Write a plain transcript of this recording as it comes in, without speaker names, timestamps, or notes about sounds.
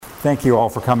Thank you all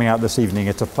for coming out this evening.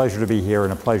 It's a pleasure to be here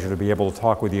and a pleasure to be able to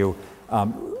talk with you.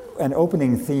 An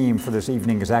opening theme for this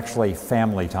evening is actually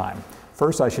family time.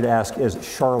 First, I should ask, is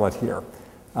Charlotte here?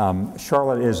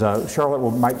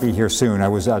 Charlotte might be here soon. I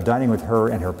was dining with her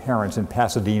and her parents in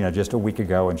Pasadena just a week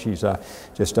ago, and she's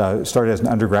just started as an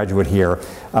undergraduate here.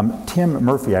 Tim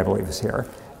Murphy, I believe, is here.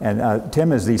 And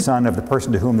Tim is the son of the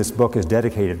person to whom this book is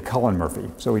dedicated, Cullen Murphy.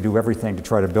 So we do everything to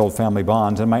try to build family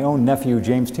bonds. And my own nephew,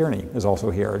 James Tierney, is also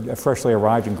here, freshly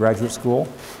arrived in graduate school.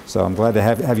 So I'm glad to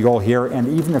have you all here. And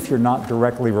even if you're not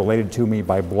directly related to me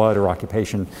by blood or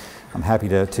occupation, I'm happy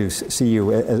to see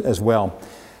you as well.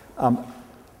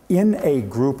 In a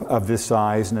group of this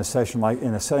size, in a setting like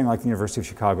the University of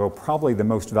Chicago, probably the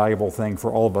most valuable thing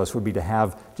for all of us would be to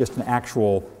have just an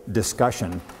actual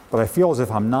discussion. But I feel as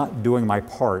if I'm not doing my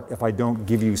part if I don't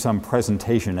give you some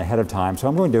presentation ahead of time. So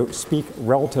I'm going to speak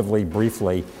relatively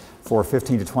briefly for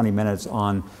 15 to 20 minutes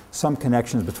on some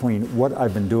connections between what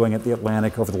I've been doing at the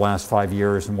Atlantic over the last 5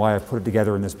 years and why I've put it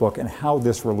together in this book and how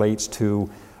this relates to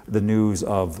the news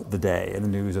of the day and the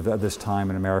news of this time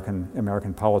in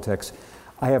American politics.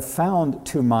 I have found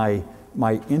to my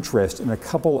interest in a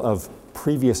couple of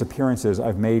previous appearances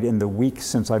I've made in the week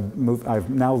since I've moved.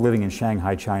 I'm now living in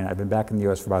Shanghai, China. I've been back in the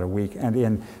U.S. for about a week. And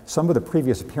in some of the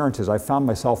previous appearances, I found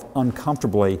myself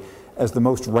uncomfortably as the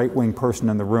most right-wing person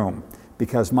in the room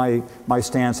because my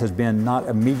stance has been not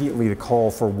immediately to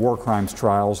call for war crimes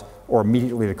trials or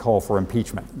immediately to call for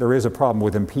impeachment. There is a problem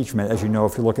with impeachment, as you know,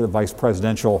 if you look at the vice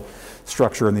presidential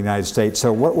structure in the United States.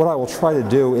 So what I will try to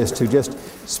do is to just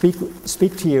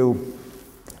speak to you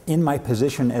in my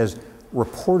position as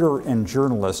reporter and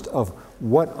journalist of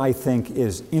what I think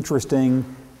is interesting,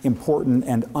 important,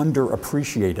 and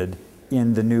underappreciated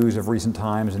in the news of recent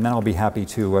times, and then I'll be happy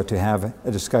to have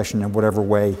a discussion in whatever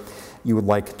way you would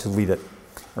like to lead it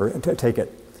or to take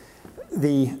it.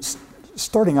 The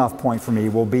starting off point for me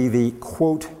will be the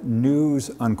quote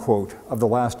news unquote of the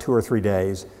last 2 or 3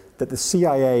 days that the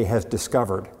CIA has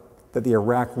discovered that the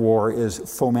Iraq war is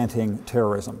fomenting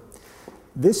terrorism.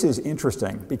 This is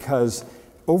interesting because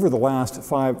over the last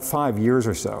five years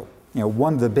or so,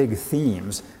 one of the big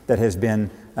themes that has been,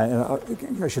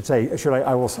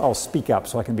 I'll speak up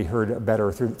so I can be heard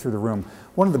better through the room.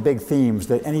 One of the big themes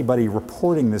that anybody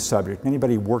reporting this subject,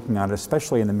 anybody working on it,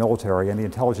 especially in the military and the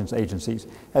intelligence agencies,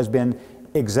 has been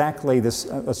exactly this.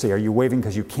 Let's see, are you waving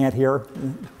because you can't hear?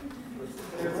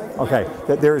 Okay,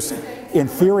 in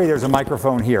theory, there's a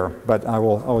microphone here, but I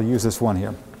will use this one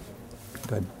here.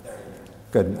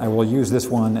 Good. I will use this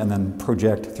one and then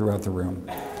project throughout the room.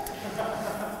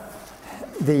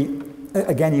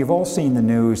 Again, you've all seen the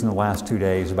news in the last 2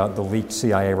 days about the leaked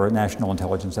CIA or National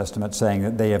Intelligence Estimate saying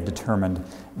that they have determined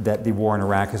that the war in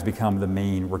Iraq has become the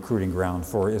main recruiting ground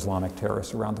for Islamic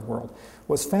terrorists around the world.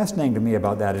 What's fascinating to me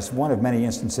about that is one of many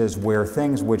instances where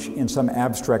things which in some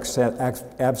abstract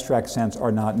sense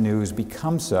are not news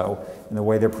become so in the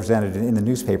way they're presented in the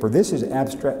newspaper. This is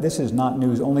abstract. This is not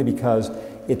news only because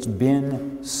it's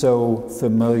been so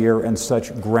familiar and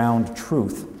such ground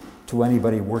truth to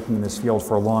anybody working in this field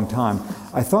for a long time.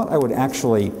 I thought I would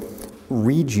actually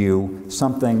read you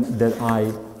something that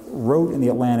I wrote in the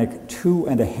Atlantic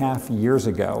 2.5 years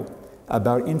ago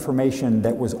about information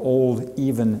that was old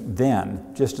even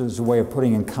then, just as a way of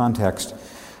putting in context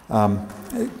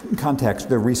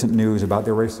the recent news about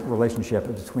the relationship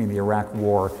between the Iraq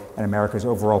War and America's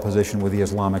overall position with the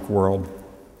Islamic world.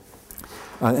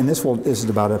 And this is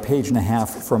about 1.5 pages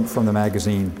from the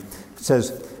magazine. It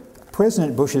says,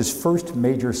 President Bush's first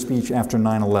major speech after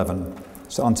 9/11,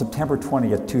 so on September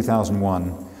 20th,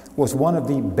 2001, was one of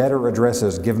the better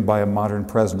addresses given by a modern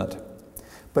president.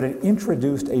 But it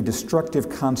introduced a destructive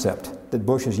concept that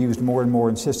Bush used more and more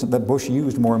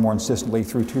insistently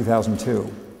through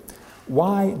 2002.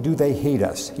 Why do they hate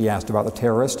us? He asked about the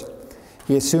terrorists.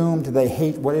 He assumed they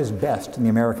hate what is best in the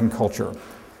American culture.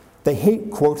 They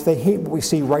hate, quote, they hate what we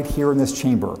see right here in this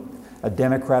chamber, a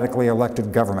democratically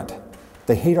elected government.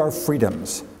 They hate our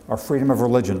freedoms, our freedom of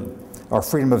religion, our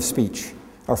freedom of speech,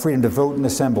 our freedom to vote and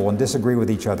assemble and disagree with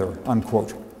each other,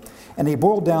 unquote. And he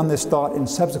boiled down this thought in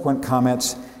subsequent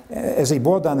comments. It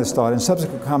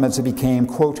became,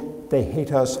 quote, they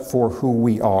hate us for who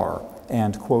we are,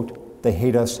 and, quote, they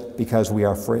hate us because we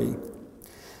are free.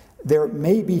 There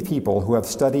may be people who have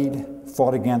studied,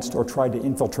 fought against, or tried to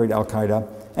infiltrate al-Qaeda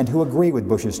and who agree with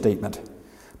Bush's statement,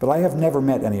 but I have never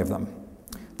met any of them.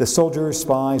 The soldiers,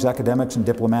 spies, academics, and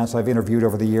diplomats I've interviewed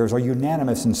over the years are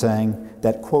unanimous in saying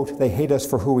that, quote, they hate us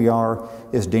for who we are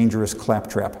is dangerous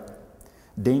claptrap.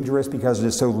 Dangerous because it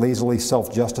is so lazily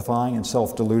self-justifying and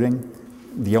self-deluding.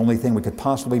 The only thing we could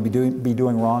possibly be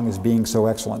doing wrong is being so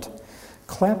excellent.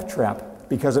 Claptrap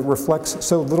because it reflects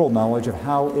so little knowledge of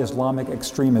how Islamic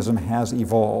extremism has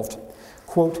evolved.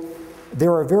 Quote,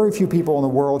 "There are very few people in the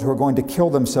world who are going to kill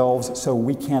themselves so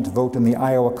we can't vote in the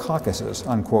Iowa caucuses,"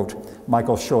 unquote,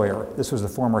 Michael Scheuer, this was the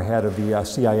former head of the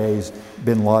CIA's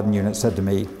bin Laden unit, said to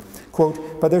me. Quote,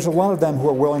 "But there's a lot of them who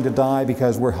are willing to die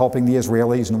because we're helping the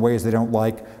Israelis in ways they don't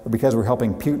like, or because we're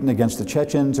helping Putin against the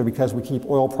Chechens, or because we keep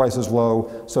oil prices low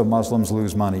so Muslims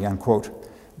lose money," unquote.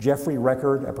 Jeffrey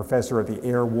Record, a professor at the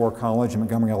Air War College in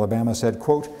Montgomery, Alabama, said,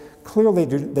 quote, "Clearly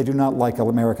they do not like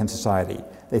American society.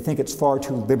 They think it's far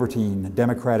too libertine,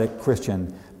 democratic,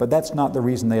 Christian, but that's not the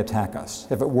reason they attack us.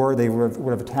 If it were, they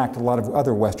would have attacked a lot of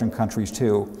other Western countries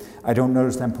too. I don't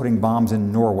notice them putting bombs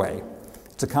in Norway.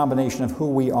 It's a combination of who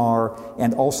we are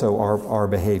and also our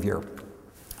behavior."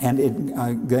 And it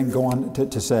then go on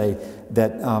to say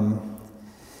that,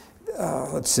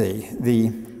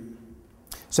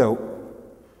 so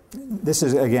this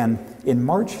is, again, in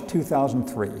March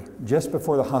 2003, just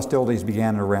before the hostilities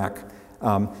began in Iraq,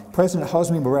 President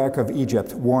Hosni Mubarak of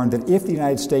Egypt warned that if the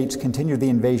United States continued the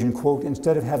invasion, quote,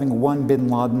 "instead of having one bin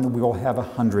Laden, we will have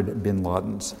 100 bin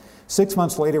Ladens." 6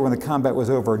 months later, when the combat was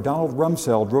over, Donald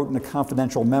Rumsfeld wrote in a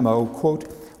confidential memo, quote,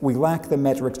 "We lack the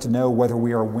metrics to know whether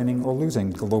we are winning or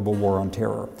losing the global war on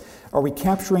terror. Are we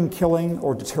capturing, killing,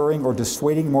 or deterring, or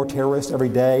dissuading more terrorists every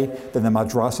day than the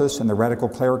madrasas and the radical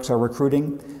clerics are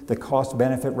recruiting? The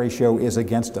cost-benefit ratio is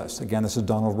against us." Again, this is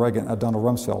Donald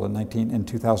Rumsfeld in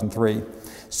 2003.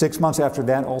 6 months after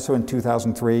that, also in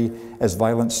 2003, as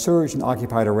violence surged and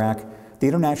occupied Iraq, the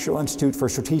International Institute for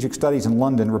Strategic Studies in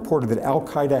London reported that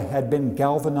al-Qaeda had been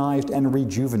galvanized and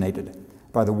rejuvenated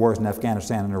by the wars in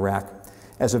Afghanistan and Iraq.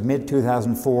 As of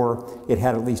mid-2004, it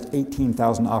had at least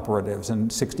 18,000 operatives in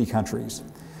 60 countries.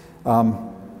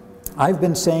 I've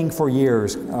been saying for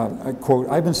years, quote,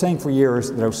 "I've been saying for years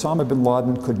that Osama bin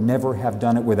Laden could never have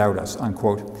done it without us,"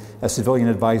 unquote, a civilian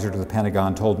advisor to the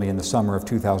Pentagon told me in the summer of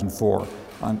 2004.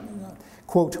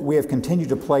 Quote, "We have continued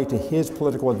to play to his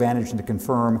political advantage and to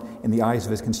confirm in the eyes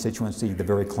of his constituency the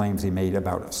very claims he made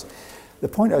about us." The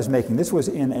point I was making, this was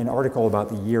in an article about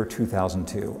the year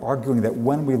 2002, arguing that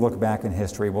when we look back in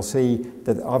history, we'll see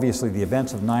that obviously the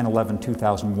events of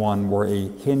 9/11/2001 were a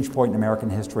hinge point in American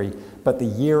history, but the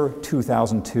year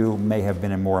 2002 may have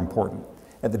been more important.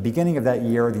 At the beginning of that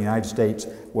year, the United States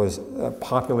was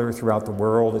popular throughout the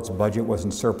world. Its budget was in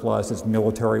surplus. Its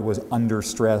military was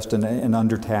understressed and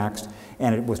undertaxed,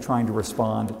 and it was trying to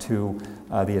respond to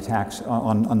the attacks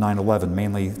on 9/11,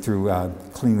 mainly through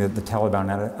cleaning the Taliban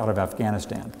out of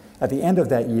Afghanistan. At the end of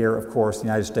that year, of course, the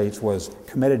United States was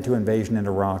committed to invasion in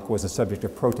Iraq, was the subject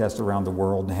of protests around the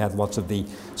world, and had lots of the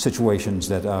situations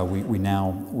that we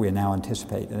now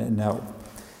anticipate and know.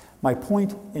 My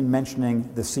point in mentioning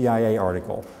the CIA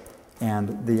article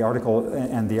and the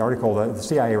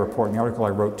CIA report and the article I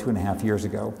wrote 2.5 years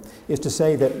ago is to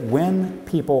say that when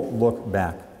people look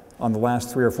back on the last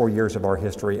 3 or 4 years of our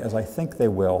history, as I think they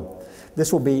will,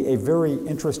 this will be a very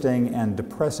interesting and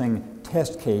depressing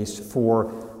test case for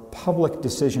public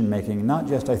decision making, not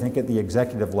just, I think, at the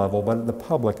executive level, but at the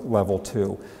public level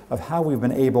too, of how we've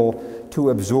been able to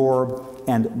absorb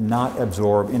and not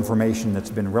absorb information that's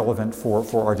been relevant for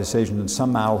our decisions, and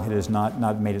somehow it has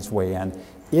not made its way in.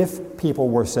 If people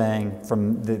were saying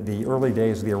from the early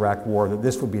days of the Iraq War that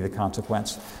this would be the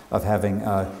consequence of having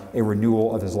a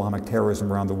renewal of Islamic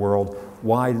terrorism around the world,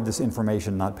 why did this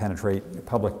information not penetrate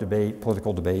public debate,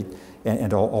 political debate,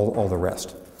 and all the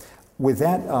rest? With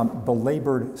that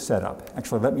belabored setup,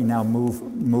 actually, let me now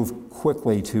move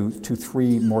quickly to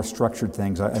 3 more structured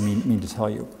things I mean to tell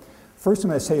you. First,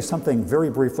 I'm going to say something very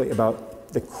briefly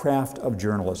about the craft of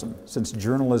journalism, since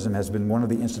journalism has been one of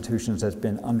the institutions that's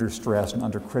been under stress and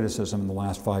under criticism in the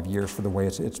last 5 years for the way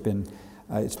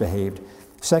it's behaved.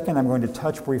 Second, I'm going to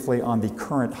touch briefly on the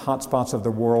current hotspots of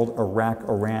the world, Iraq,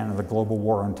 Iran, and the global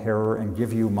war on terror, and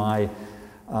give you my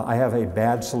I have a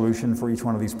bad solution for each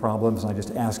one of these problems, and I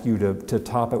just ask you to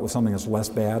top it with something that's less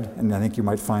bad, and I think you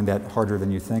might find that harder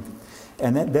than you think.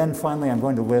 And then finally, I'm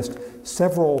going to list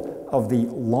several of the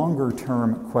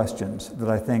longer-term questions that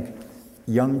I think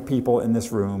young people in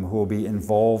this room who will be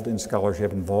involved in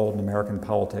scholarship, involved in American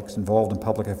politics, involved in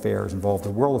public affairs, involved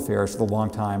in world affairs for a long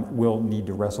time will need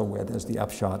to wrestle with as the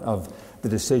upshot of the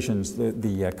decisions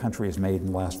the country has made in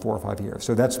the last 4 or 5 years.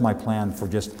 So that's my plan for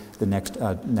just the next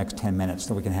 10 minutes,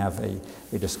 so we can have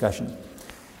a discussion.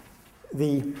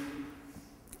 The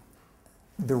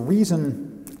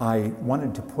reason I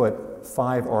wanted to put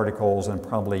 5 articles and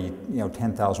probably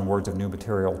 10,000 words of new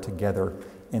material together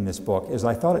in this book is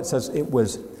I thought it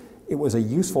it was a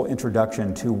useful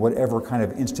introduction to whatever kind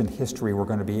of instant history we're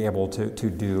going to be able to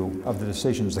do of the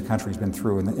decisions the country's been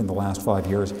through in the last 5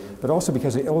 years, but also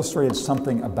because it illustrated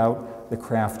something about the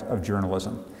craft of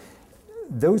journalism.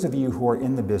 Those of you who are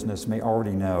in the business may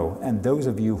already know, and those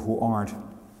of you who aren't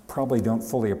probably don't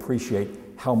fully appreciate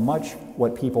how much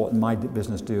what people in my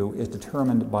business do is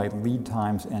determined by lead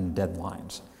times and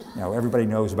deadlines. You know, everybody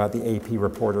knows about the AP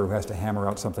reporter who has to hammer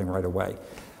out something right away.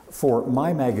 For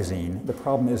my magazine, the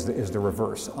problem is the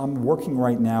reverse. I'm working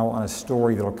right now on a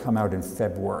story that'll come out in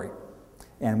February.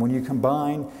 And when you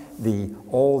combine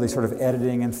all the sort of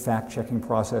editing and fact-checking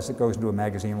process that goes into a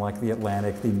magazine like The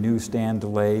Atlantic, the newsstand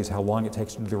delays, how long it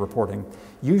takes to do the reporting,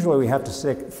 usually we have to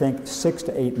think 6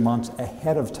 to 8 months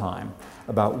ahead of time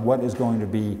about what is going to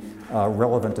be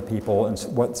relevant to people and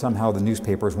what somehow the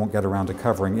newspapers won't get around to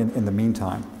covering in the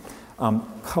meantime.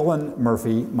 Cullen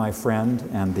Murphy, my friend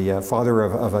and the father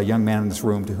of a young man in this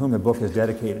room to whom the book is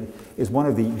dedicated, is one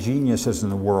of the geniuses in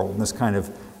the world in this kind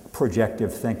of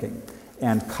projective thinking.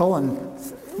 And Cullen,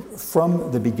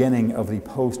 from the beginning of the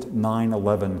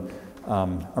post-9/11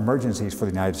 emergencies for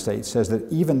the United States, says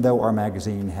that even though our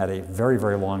magazine had a very,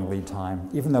 very long lead time,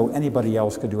 even though anybody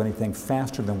else could do anything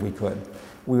faster than we could,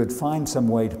 we would find some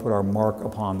way to put our mark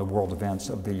upon the world events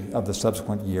of the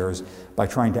subsequent years by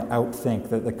trying to outthink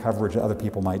the coverage that other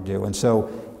people might do. And so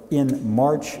in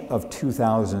March of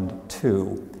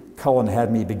 2002, Cullen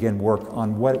had me begin work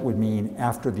on what it would mean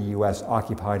after the U.S.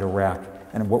 occupied Iraq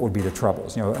and what would be the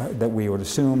troubles. You know, that we would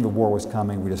assume the war was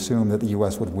coming, we'd assume that the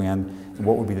U.S. would win, and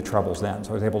what would be the troubles then.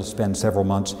 So I was able to spend several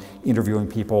months interviewing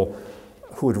people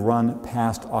who had run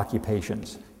past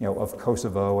occupations, you know, of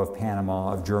Kosovo, of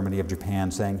Panama, of Germany, of Japan,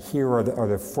 saying here are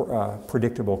the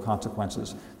predictable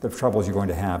consequences, the troubles you're going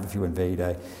to have if you invade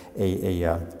an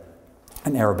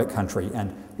Arabic country.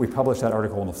 And we published that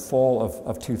article in the fall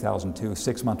of 2002,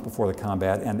 6 months before the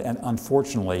combat, and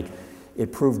unfortunately,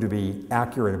 it proved to be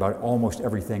accurate about almost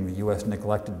everything the U.S.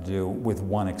 neglected to do, with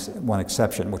one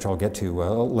exception, which I'll get to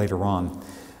later on.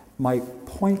 My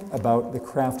point about the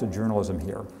craft of journalism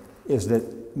here is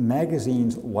that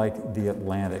magazines like The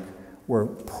Atlantic were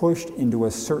pushed into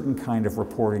a certain kind of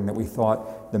reporting that we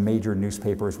thought the major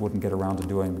newspapers wouldn't get around to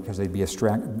doing because they'd be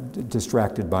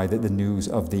distracted by the news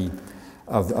of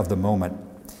the moment.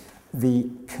 The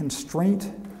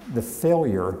constraint, the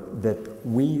failure that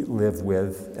we live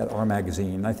with at our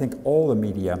magazine, and I think all the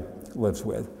media lives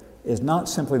with, is not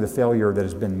simply the failure that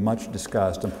has been much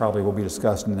discussed and probably will be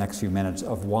discussed in the next few minutes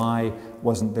of why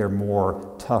wasn't there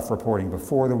more tough reporting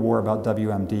before the war about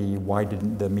WMD, why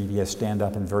didn't the media stand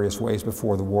up in various ways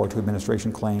before the war to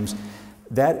administration claims.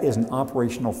 That is an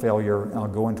operational failure, and I'll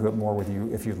go into it more with you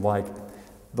if you'd like.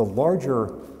 The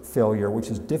larger failure,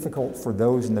 which is difficult for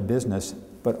those in the business,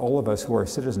 but all of us who are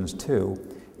citizens too,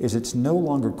 is it's no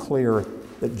longer clear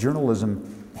that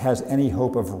journalism has any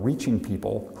hope of reaching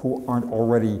people who aren't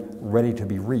already ready to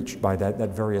be reached by that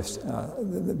various,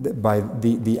 by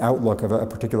the outlook of a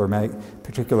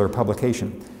particular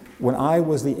publication. When I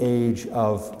was the age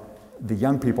of the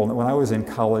young people, when I was in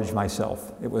college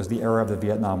myself, it was the era of the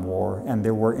Vietnam War, and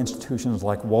there were institutions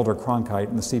like Walter Cronkite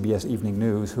in the CBS Evening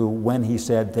News who, when he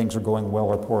said things are going well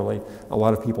or poorly, a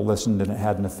lot of people listened and it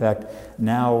had an effect.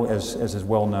 Now, as is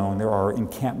well known, there are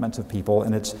encampments of people,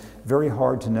 and it's very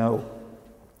hard to know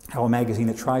how a magazine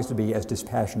that tries to be as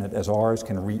dispassionate as ours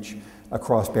can reach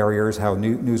across barriers, how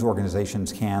news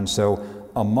organizations can. So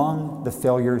among the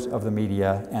failures of the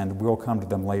media, and we'll come to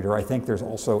them later, I think there's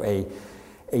also a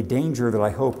danger that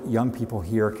I hope young people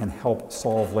here can help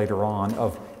solve later on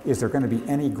of, is there going to be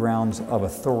any grounds of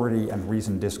authority and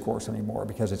reasoned discourse anymore?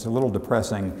 Because it's a little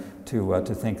depressing to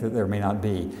think that there may not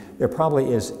be. There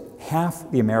probably is half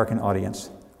the American audience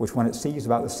which when it sees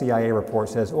about the CIA report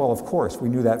says, well, of course, we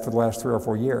knew that for the last 3 or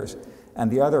 4 years.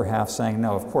 And the other half saying,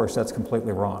 no, of course, that's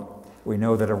completely wrong. We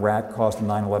know that Iraq caused the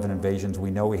 9/11 invasions. We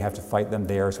know we have to fight them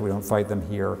there, so we don't fight them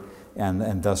here.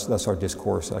 And thus our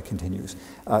discourse continues.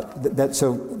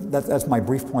 That's my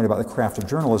brief point about the craft of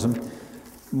journalism.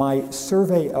 My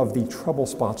survey of the trouble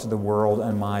spots of the world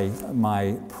and my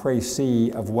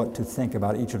précis of what to think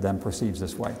about each of them proceeds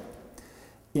this way.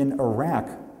 In Iraq,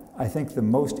 I think the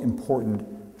most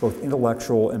important both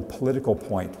intellectual and political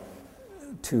point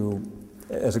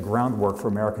as a groundwork for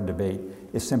American debate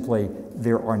is simply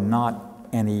there are not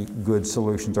any good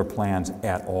solutions or plans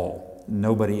at all.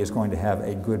 Nobody is going to have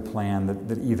a good plan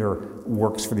that either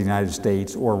works for the United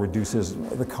States or reduces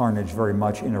the carnage very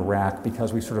much in Iraq,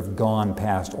 because we've sort of gone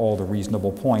past all the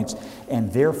reasonable points,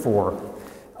 and therefore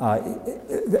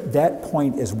that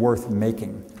point is worth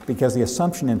making, because the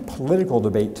assumption in political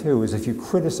debate, too, is if you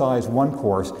criticize one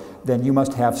course, then you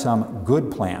must have some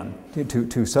good plan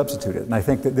to substitute it. And I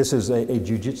think that this is a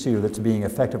jujitsu that's being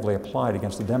effectively applied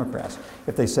against the Democrats.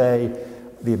 If they say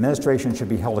the administration should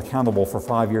be held accountable for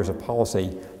 5 years of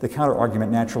policy, the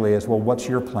counter-argument naturally is, well, what's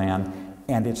your plan?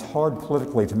 And it's hard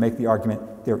politically to make the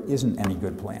argument there isn't any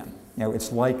good plan. You know,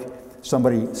 it's like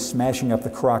somebody smashing up the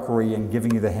crockery and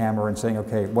giving you the hammer and saying,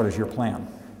 okay, what is your plan?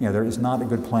 You know, there is not a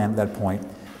good plan at that point.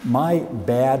 My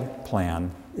bad plan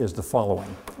is the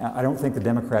following. I don't think the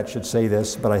Democrats should say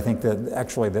this, but I think that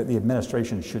actually the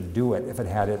administration should do it if it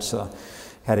had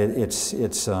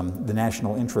the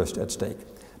national interest at stake.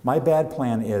 My bad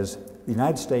plan is the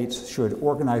United States should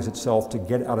organize itself to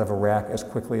get out of Iraq as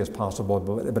quickly as possible,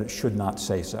 but it should not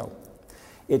say so.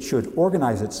 It should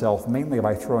organize itself mainly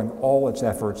by throwing all its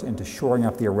efforts into shoring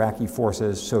up the Iraqi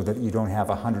forces so that you don't have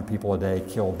 100 people a day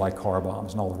killed by car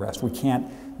bombs and all the rest. We can't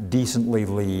decently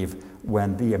leave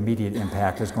when the immediate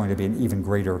impact is going to be an even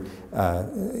greater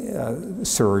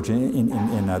surge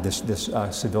in this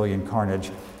civilian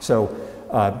carnage. So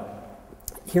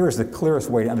here is the clearest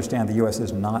way to understand the U.S.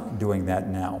 is not doing that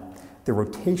now. The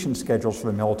rotation schedules for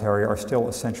the military are still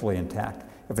essentially intact.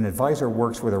 If an advisor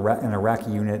works with an Iraqi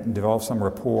unit and develops some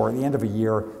rapport, at the end of a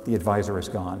year, the advisor is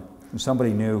gone. And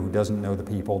somebody new who doesn't know the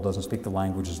people, doesn't speak the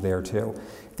language is there too.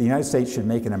 The United States should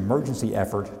make an emergency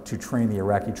effort to train the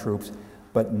Iraqi troops,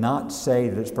 but not say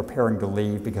that it's preparing to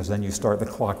leave, because then you start the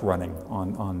clock running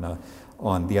on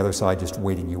the other side just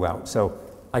waiting you out. So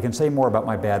I can say more about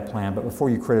my bad plan, but before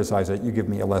you criticize it, you give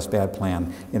me a less bad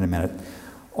plan in a minute.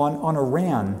 On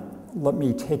Iran, let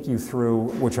me take you through,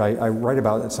 which I write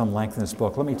about at some length in this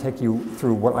book, let me take you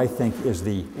through what I think is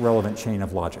the relevant chain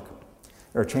of logic,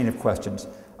 or chain of questions.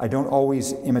 I don't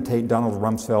always imitate Donald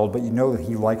Rumsfeld, but you know that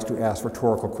he likes to ask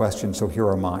rhetorical questions, so here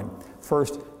are mine.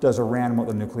 First, does Iran want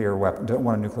a nuclear weapon? Don't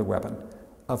want a nuclear weapon?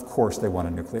 Of course they want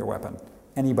a nuclear weapon.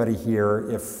 Anybody here,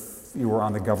 if you were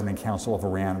on the governing council of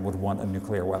Iran, would want a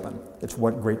nuclear weapon. It's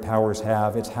what great powers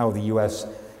have. It's how the U.S.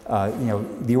 The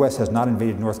U.S. has not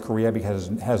invaded North Korea because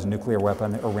it has a nuclear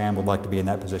weapon. Iran would like to be in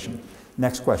that position.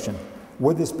 Next question,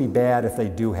 would this be bad if they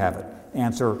do have it?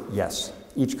 Answer, yes.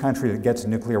 Each country that gets a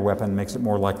nuclear weapon makes it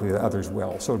more likely that others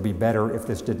will, so it would be better if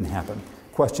this didn't happen.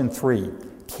 Question 3,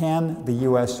 can the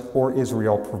U.S. or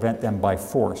Israel prevent them by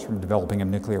force from developing a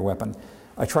nuclear weapon?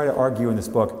 I try to argue in this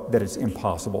book that it's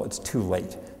impossible, it's too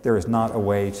late. There is not a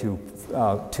way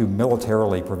to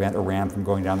militarily prevent Iran from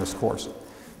going down this course.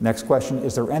 Next question,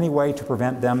 is there any way to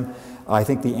prevent them? I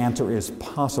think the answer is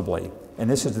possibly, and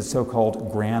this is the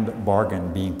so-called grand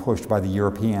bargain being pushed by the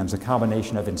Europeans, a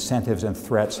combination of incentives and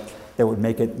threats that would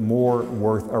make it more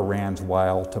worth Iran's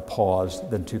while to pause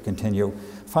than to continue.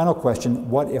 Final question,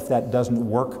 what if that doesn't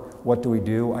work? What do we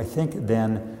do? I think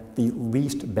then the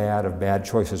least bad of bad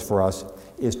choices for us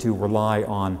is to rely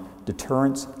on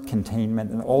deterrence,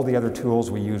 containment, and all the other tools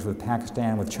we use with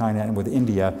Pakistan, with China, and with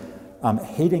India,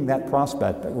 hating that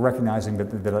prospect, but recognizing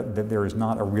that there is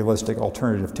not a realistic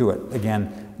alternative to it.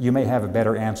 Again, you may have a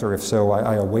better answer. If so,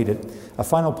 I await it. A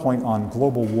final point on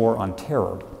global war on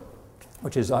terror,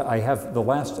 which is I have the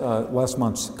last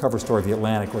month's cover story of The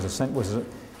Atlantic was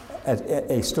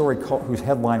a story whose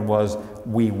headline was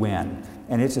 "We Win."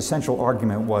 And its essential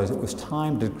argument was it was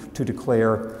time to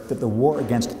declare that the war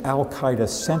against Al-Qaeda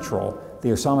Central, the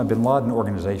Osama bin Laden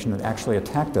organization that actually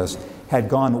attacked us, had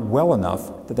gone well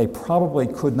enough that they probably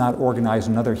could not organize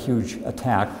another huge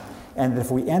attack, and that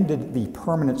if we ended the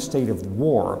permanent state of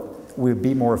war, we would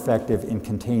be more effective in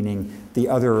containing the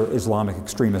other Islamic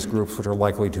extremist groups which are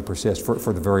likely to persist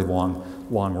for the very long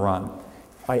run.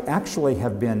 I actually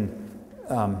have been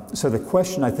so the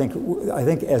question, I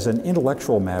think as an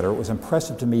intellectual matter, it was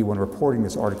impressive to me when reporting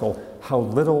this article how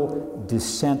little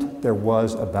dissent there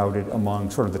was about it among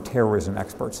sort of the terrorism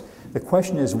experts. The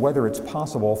question is whether it's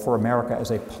possible for America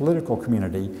as a political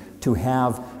community to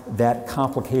have that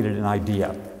complicated an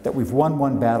idea, that we've won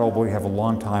one battle, but we have a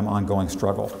long time ongoing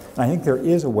struggle. And I think there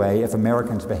is a way if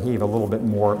Americans behave a little bit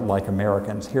more like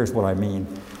Americans. Here's what I mean.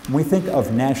 When we think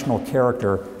of national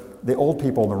character, the old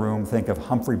people in the room think of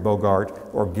Humphrey Bogart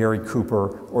or Gary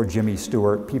Cooper or Jimmy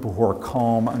Stewart, people who are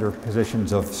calm under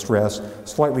positions of stress.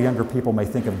 Slightly younger people may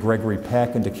think of Gregory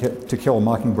Peck and To Kill a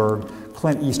Mockingbird,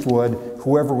 Clint Eastwood,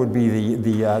 whoever would be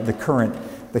the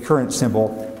current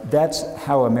symbol. That's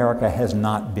how America has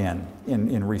not been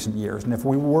in recent years. And if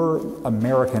we were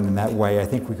American in that way, I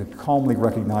think we could calmly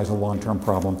recognize a long-term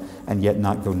problem and yet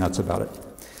not go nuts about it.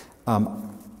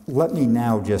 Let me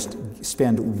now just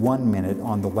spend 1 minute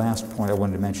on the last point I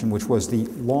wanted to mention, which was the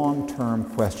long-term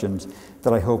questions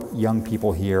that I hope young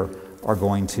people here are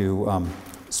going to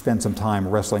spend some time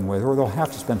wrestling with, or they'll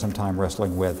have to spend some time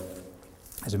wrestling with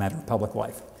as a matter of public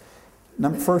life.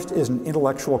 First is an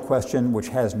intellectual question which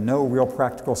has no real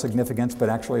practical significance, but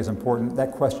actually is important.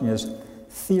 That question is,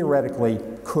 theoretically,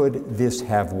 could this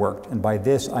have worked? And by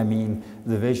this, I mean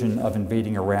the vision of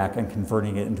invading Iraq and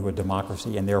converting it into a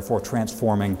democracy and therefore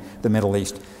transforming the Middle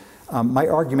East. My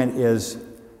argument is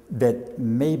that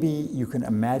maybe you can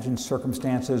imagine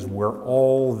circumstances where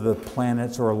all the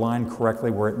planets are aligned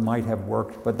correctly where it might have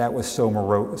worked, but that was so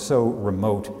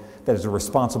remote that as a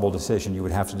responsible decision you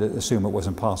would have to assume it was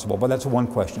impossible. But that's one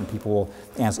question people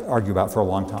will argue about for a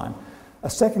long time. A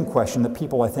second question that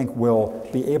people, I think, will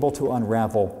be able to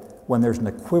unravel when there's an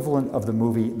equivalent of the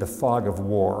movie The Fog of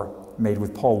War, made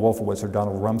with Paul Wolfowitz or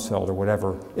Donald Rumsfeld or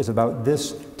whatever, is about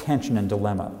this tension and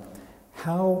dilemma.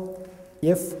 How,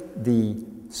 if the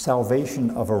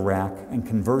salvation of Iraq and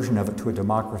conversion of it to a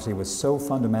democracy was so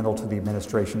fundamental to the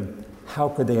administration, how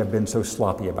could they have been so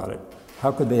sloppy about it?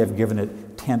 How could they have given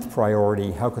it 10th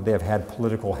priority? How could they have had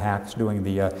political hacks doing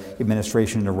the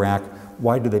administration in Iraq?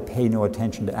 Why did they pay no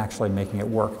attention to actually making it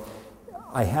work?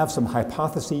 I have some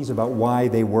hypotheses about why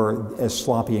they were as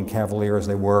sloppy and cavalier as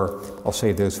they were. I'll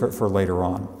save those for later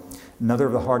on. Another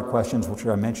of the hard questions, which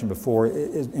I mentioned before,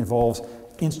 involves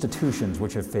institutions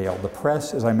which have failed. The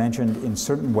press, as I mentioned, in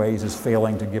certain ways is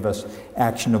failing to give us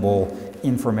actionable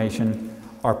information.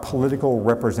 Our political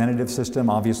representative system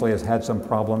obviously has had some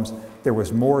problems. There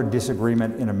was more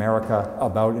disagreement in America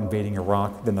about invading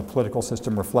Iraq than the political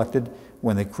system reflected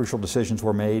when the crucial decisions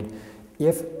were made.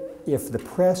 If the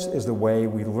press is the way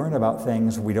we learn about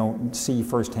things we don't see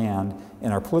firsthand,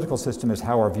 and our political system is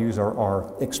how our views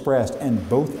are expressed, and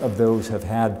both of those have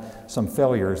had some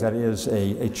failures, that is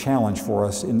a challenge for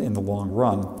us in the long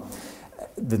run.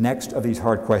 The next of these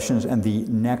hard questions, and the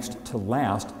next to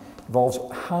last, involves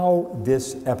how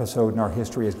this episode in our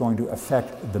history is going to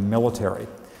affect the military.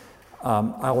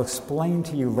 I'll explain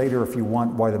to you later, if you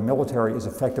want, why the military is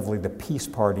effectively the peace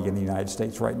party in the United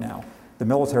States right now. The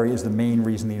military is the main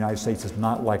reason the United States is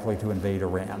not likely to invade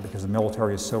Iran, because the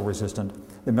military is so resistant.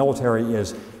 The military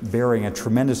is bearing a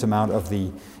tremendous amount of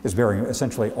is bearing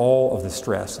essentially all of the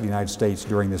stress of the United States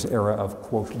during this era of,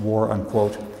 quote, war,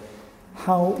 unquote.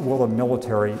 How will the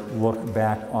military look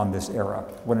back on this era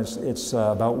when it's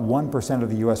about 1% of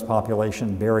the U.S.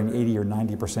 population bearing 80 or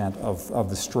 90% of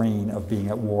the strain of being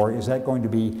at war? Is that going to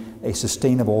be a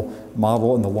sustainable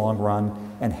model in the long run?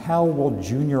 And how will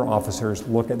junior officers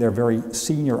look at their very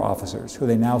senior officers, who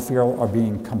they now feel are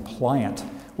being compliant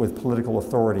with political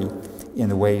authority in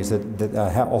the ways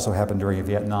that also happened during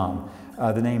Vietnam?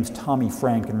 The names Tommy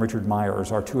Frank and Richard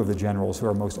Myers are two of the generals who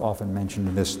are most often mentioned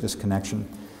in this connection.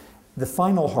 The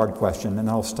final hard question, and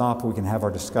I'll stop, we can have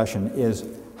our discussion, is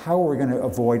how are we going to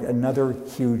avoid another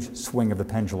huge swing of the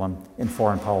pendulum in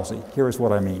foreign policy? Here's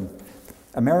what I mean.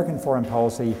 American foreign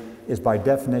policy is by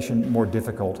definition more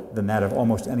difficult than that of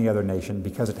almost any other nation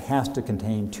because it has to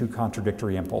contain two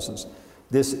contradictory impulses.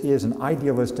 This is an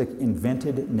idealistic,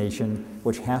 invented nation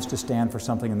which has to stand for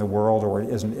something in the world or it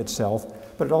isn't itself,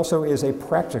 but it also is a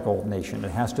practical nation.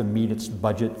 It has to meet its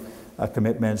budget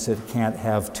commitments. It can't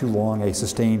have too long a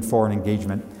sustained foreign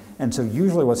engagement. And so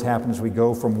usually what's happened is we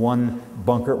go from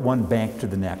one bank to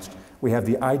the next. We have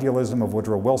the idealism of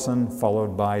Woodrow Wilson,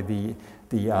 followed by the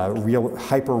real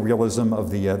hyper-realism of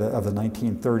the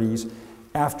 1930s.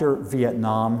 After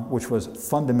Vietnam, which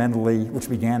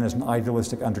began as an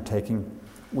idealistic undertaking,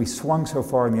 we swung so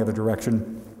far in the other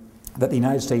direction that the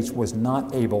United States was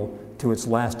not able, to its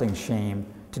lasting shame,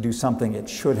 to do something it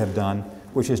should have done,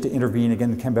 which is to intervene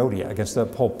against Cambodia, against the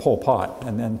Pol Pot.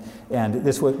 And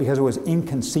this was because it was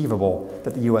inconceivable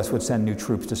that the U.S. would send new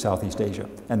troops to Southeast Asia.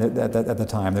 And at the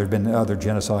time, there had been other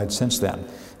genocides since then,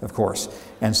 of course.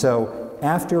 And so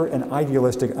after an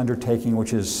idealistic undertaking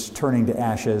which is turning to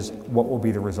ashes, what will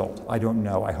be the result? I don't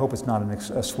know. I hope it's not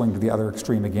a swing to the other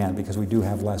extreme again, because we do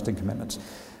have lasting commitments.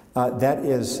 That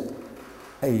is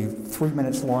a 3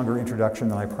 minutes longer introduction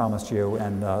than I promised you,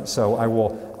 and so I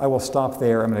will stop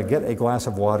there. I'm going to get a glass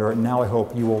of water, and now I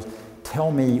hope you will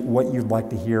tell me what you'd like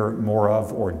to hear more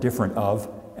of or different of,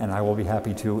 and I will be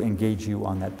happy to engage you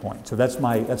on that point. So that's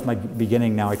my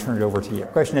beginning. Now I turn it over to you. The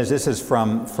question is, this is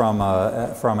from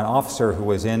an officer who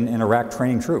was in Iraq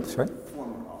training troops, right?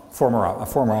 Former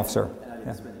officer. And I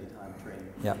didn't spend any time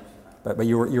training. Yeah, but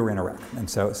you were in Iraq, and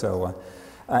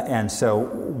so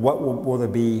what will there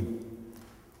be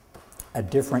a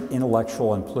different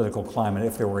intellectual and political climate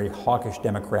if there were a hawkish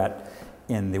Democrat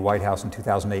in the White House in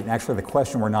 2008? And actually the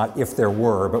question were not if there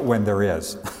were, but when there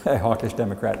is a hawkish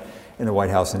Democrat in the White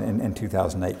House in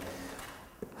 2008.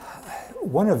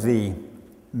 One of the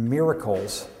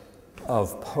miracles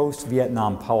of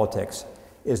post-Vietnam politics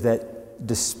is that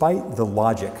despite the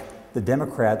logic, the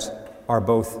Democrats are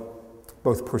both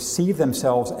perceive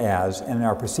themselves as, and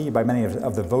are perceived by many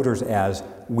of the voters as,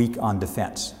 weak on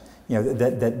defense. You know,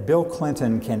 that Bill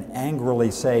Clinton can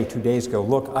angrily say 2 days ago,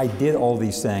 look, I did all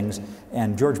these things,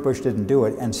 and George Bush didn't do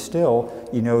it, and still,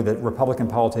 you know, that Republican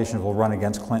politicians will run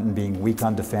against Clinton being weak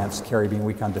on defense, Kerry being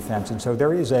weak on defense, and so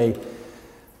there is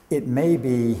it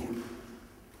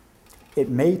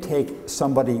may take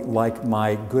somebody like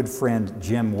my good friend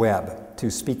Jim Webb to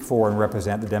speak for and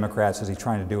represent the Democrats, as he's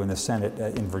trying to do in the Senate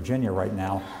in Virginia right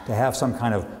now, to have some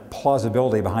kind of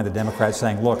plausibility behind the Democrats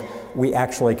saying, look, we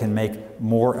actually can make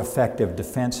more effective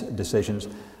defense decisions.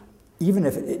 Even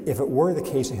if it were the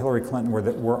case that Hillary Clinton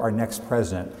were our next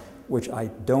president, which I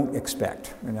don't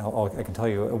expect, and I can tell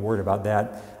you a word about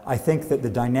that, I think that the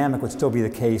dynamic would still be the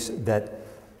case that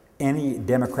any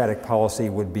Democratic policy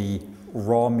would be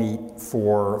raw meat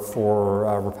for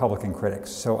Republican critics.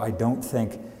 So I don't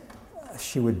think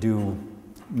she would do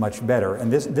much better.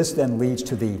 And this then leads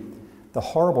to the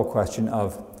horrible question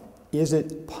of, is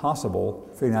it possible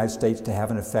for the United States to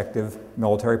have an effective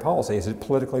military policy? Is it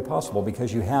politically possible?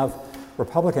 Because you have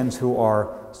Republicans who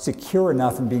are secure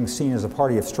enough in being seen as a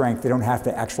party of strength, they don't have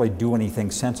to actually do anything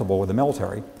sensible with the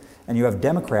military. And you have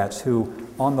Democrats who,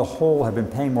 on the whole, have been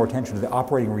paying more attention to the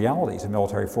operating realities of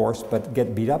military force, but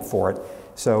get beat up for it.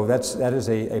 So that is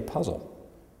a puzzle.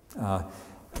 And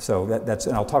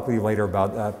I'll talk with you later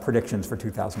about predictions for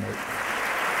 2008.